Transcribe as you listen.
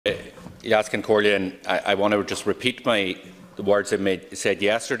Yaskin Corleone, I want to just repeat the words I said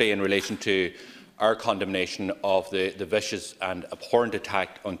yesterday in relation to our condemnation of the vicious and abhorrent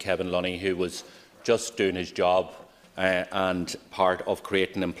attack on Kevin Lunny, who was just doing his job and part of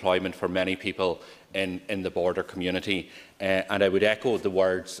creating employment for many people in the border community. And I would echo the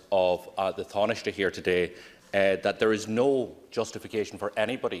words of the Tánaiste here today, that there is no justification for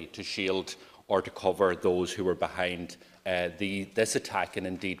anybody to shield or to cover those who were behind this attack and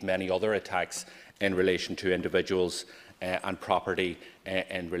indeed many other attacks in relation to individuals and property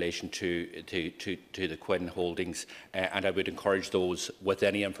in relation to the Quinn holdings. And I would encourage those with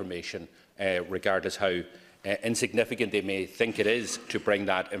any information, regardless how insignificant they may think it is, to bring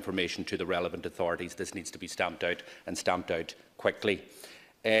that information to the relevant authorities. This needs to be stamped out and stamped out quickly.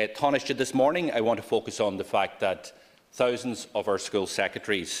 Tánaiste, this morning I want to focus on the fact that thousands of our school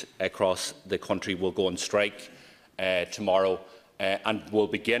secretaries across the country will go on strike tomorrow and will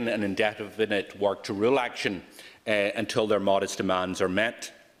begin an indefinite work to rule action until their modest demands are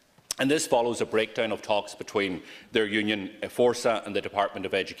met. And this follows a breakdown of talks between their union Forsa and the Department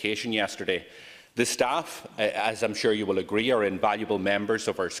of Education yesterday. The staff, as I'm sure you will agree, are invaluable members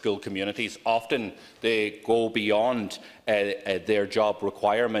of our school communities. Often they go beyond their job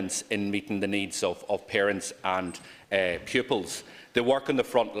requirements in meeting the needs of parents and pupils. They work on the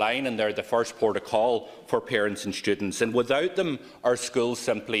front line and they're the first port of call for parents and students. And without them, our schools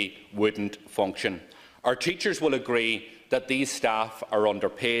simply wouldn't function. Our teachers will agree that these staff are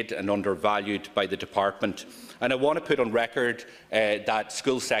underpaid and undervalued by the department. And I want to put on record that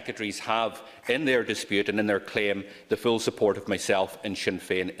school secretaries have, in their dispute and in their claim, the full support of myself and Sinn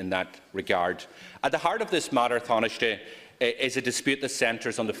Féin in that regard. At the heart of this matter, Tánaiste, is a dispute that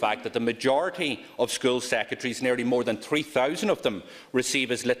centres on the fact that the majority of school secretaries, nearly more than 3,000 of them,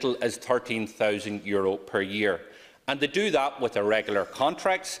 receive as little as €13,000 per year. And they do that with irregular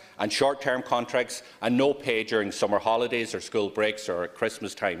contracts and short-term contracts and no pay during summer holidays or school breaks or at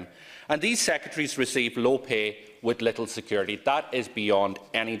Christmas time. And these secretaries receive low pay with little security. That is beyond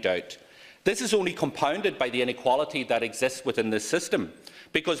any doubt. This is only compounded by the inequality that exists within this system,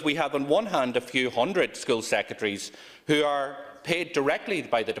 because we have on one hand a few hundred school secretaries who are paid directly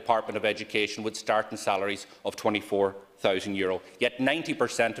by the Department of Education with starting salaries of €24,000, yet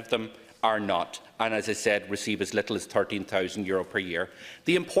 90% of them are not, and as I said, receive as little as €13,000 per year.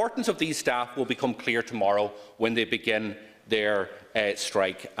 The importance of these staff will become clear tomorrow when they begin their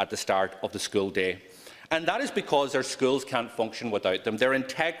strike at the start of the school day. And that is because our schools can't function without them. They're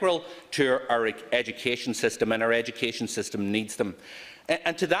integral to our education system, and our education system needs them.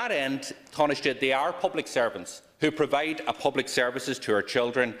 And to that end, Tánaiste, they are public servants who provide public services to our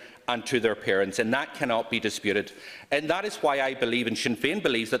children and to their parents, and that cannot be disputed. And that is why I believe, and Sinn Féin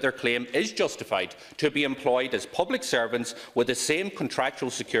believes, that their claim is justified to be employed as public servants with the same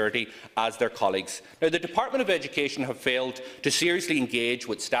contractual security as their colleagues. Now, the Department of Education have failed to seriously engage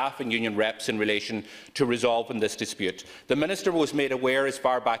with staff and union reps in relation to resolving this dispute. The Minister was made aware as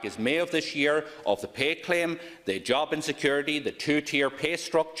far back as May of this year of the pay claim, the job insecurity, the two-tier pay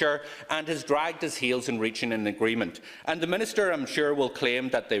structure, and has dragged his heels in reaching an agreement. And the Minister, I'm sure, will claim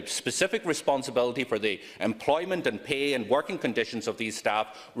that the specific responsibility for the employment and pay and working conditions of these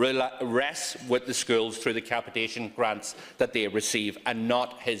staff rests with the schools through the capitation grants that they receive, and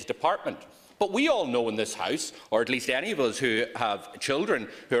not his department. But we all know in this House, or at least any of us who have children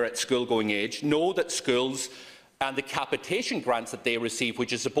who are at school-going age, know that schools and the capitation grants that they receive,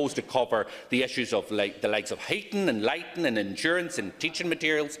 which is supposed to cover the issues of the likes of heating and lighting and insurance and teaching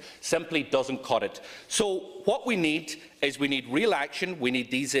materials, simply doesn't cut it. So what we need is real action. We need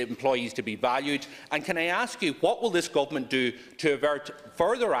these employees to be valued. And can I ask you, what will this government do to avert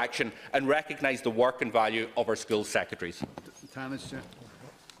further action and recognise the work and value of our school secretaries?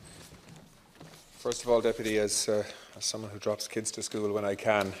 First of all, Deputy, as someone who drops kids to school when I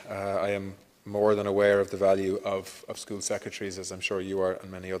can, I am more than aware of the value of school secretaries, as I'm sure you are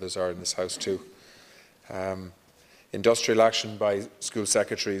and many others are in this House too. Industrial action by school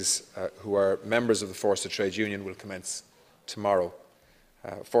secretaries who are members of the Forsa Trade Union will commence tomorrow.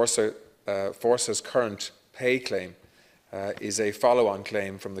 Forsa's current pay claim is a follow-on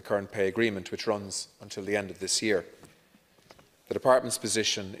claim from the current pay agreement, which runs until the end of this year. The Department's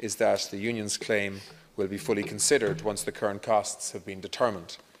position is that the Union's claim will be fully considered once the current costs have been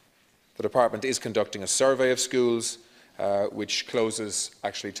determined. The Department is conducting a survey of schools, which closes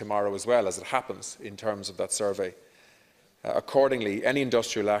actually tomorrow as well, as it happens, in terms of that survey. Accordingly, any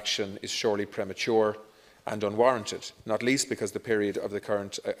industrial action is surely premature and unwarranted, not least because the period of the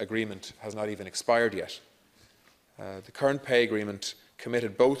current agreement has not even expired yet. The current pay agreement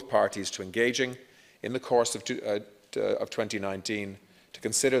committed both parties to engaging in the course of 2019 to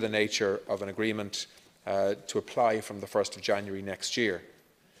consider the nature of an agreement to apply from the 1st of January next year.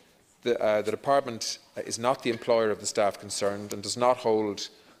 The Department is not the employer of the staff concerned and does not hold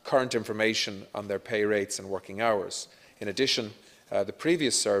current information on their pay rates and working hours. In addition, the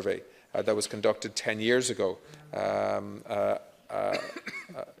previous survey that was conducted 10 years ago and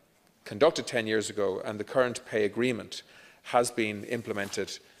the current pay agreement has been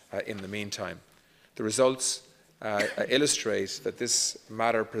implemented in the meantime. The results illustrate that this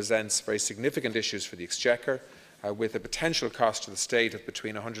matter presents very significant issues for the Exchequer, with a potential cost to the state of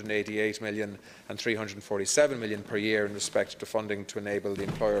between €188 million and €347 million per year in respect to funding to enable the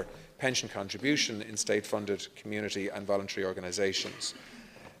employer pension contribution in state-funded community and voluntary organisations.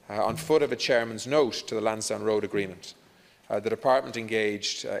 On foot of a chairman's note to the Lansdowne Road Agreement, the Department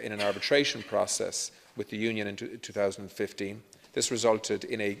engaged in an arbitration process with the Union in 2015. This resulted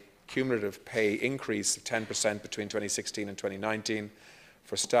in a cumulative pay increase of 10% between 2016 and 2019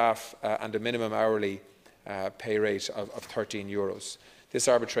 for staff and a minimum hourly pay rate of €13. This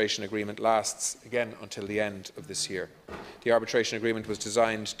arbitration agreement lasts again until the end of this year. The arbitration agreement was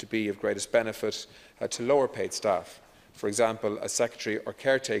designed to be of greatest benefit to lower paid staff. For example, a secretary or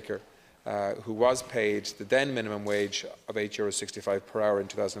caretaker who was paid the then minimum wage of €8.65 per hour in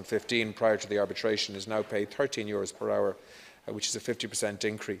 2015 prior to the arbitration is now paid €13 per hour, which is a 50%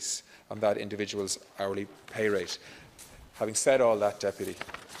 increase on that individual's hourly pay rate. Having said all that, Deputy,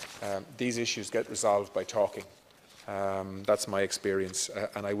 these issues get resolved by talking. That's my experience,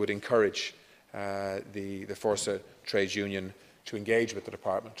 and I would encourage the Forsa Trades Union to engage with the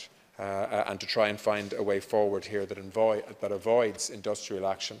Department and to try and find a way forward here that avoids industrial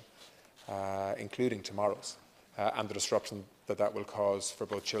action, including tomorrow's, and the disruption that that will cause for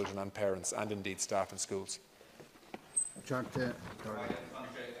both children and parents, and indeed staff in schools. I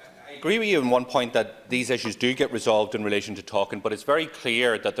agree with you on one point that these issues do get resolved in relation to talking, but it's very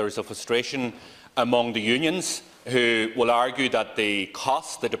clear that there is a frustration among the unions who will argue that the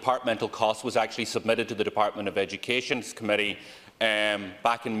cost, the departmental cost, was actually submitted to the Department of Education's committee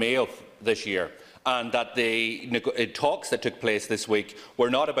back in May of this year, and that the talks that took place this week were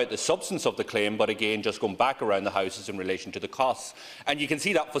not about the substance of the claim, but again just going back around the houses in relation to the costs. And you can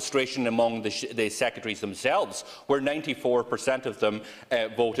see that frustration among the secretaries themselves, where 94% of them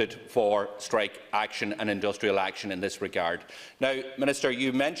voted for strike action and industrial action in this regard. Now, Minister,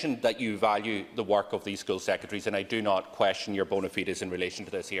 you mentioned that you value the work of these school secretaries, and I do not question your bona fides in relation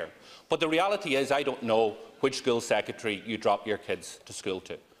to this here. But the reality is I don't know which school secretary you drop your kids to school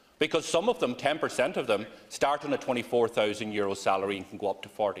to, because some of them, 10% of them, start on a €24,000 salary and can go up to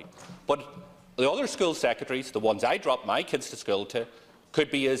 40. But the other school secretaries, the ones I drop my kids to school to, could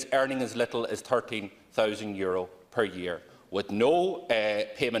be earning as little as €13,000 per year, with no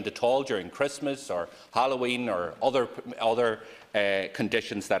payment at all during Christmas or Halloween or other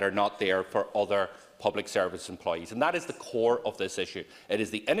conditions that are not there for other public service employees. And that is the core of this issue. It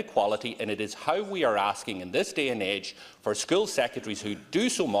is the inequality, and it is how we are asking in this day and age for school secretaries who do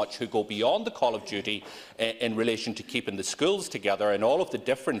so much, who go beyond the call of duty in relation to keeping the schools together and all of the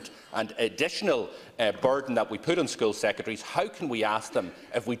different and additional burden that we put on school secretaries. How can we ask them,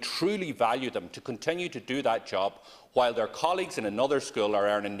 if we truly value them, to continue to do that job while their colleagues in another school are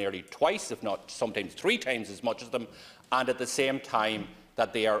earning nearly twice, if not sometimes 3 times as much as them, and at the same time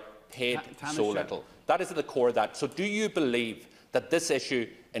that they are paid so little? That is at the core of that. So do you believe that this issue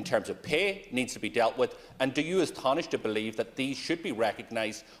in terms of pay needs to be dealt with, and do you as Tánaiste believe that these should be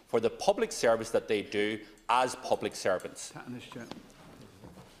recognised for the public service that they do as public servants?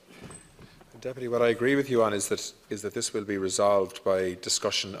 Deputy, what I agree with you on is that this will be resolved by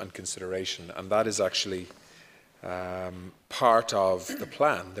discussion and consideration, and that is actually part of the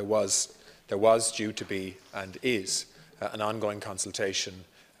plan. There was due to be and is an ongoing consultation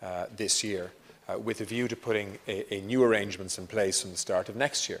this year, with a view to putting a new arrangements in place from the start of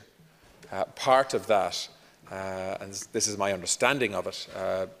next year. Part of that, and this is my understanding of it,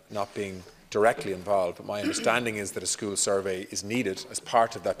 not being directly involved, but my understanding is that a school survey is needed as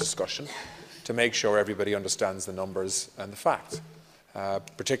part of that discussion to make sure everybody understands the numbers and the facts,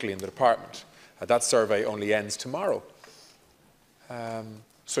 particularly in the department. That survey only ends tomorrow.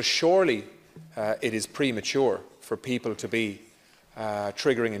 So surely it is premature for people to be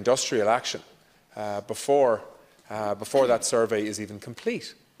triggering industrial action before that survey is even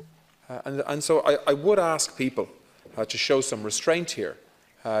complete. And so I would ask people to show some restraint here,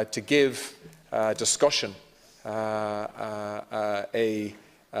 to give discussion a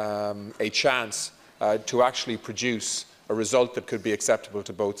chance to actually produce a result that could be acceptable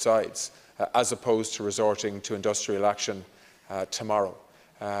to both sides, as opposed to resorting to industrial action tomorrow,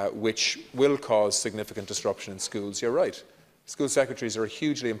 which will cause significant disruption in schools. You're right. School secretaries are a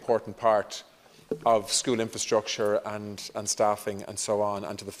hugely important part of school infrastructure and staffing and so on,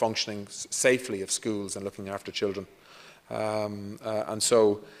 and to the functioning safely of schools and looking after children. Given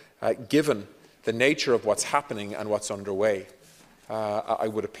the nature of what's happening and what's underway, I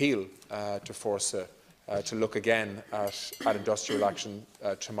would appeal to Forsa to look again at industrial action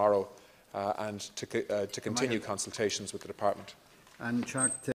tomorrow and to continue consultations with the department.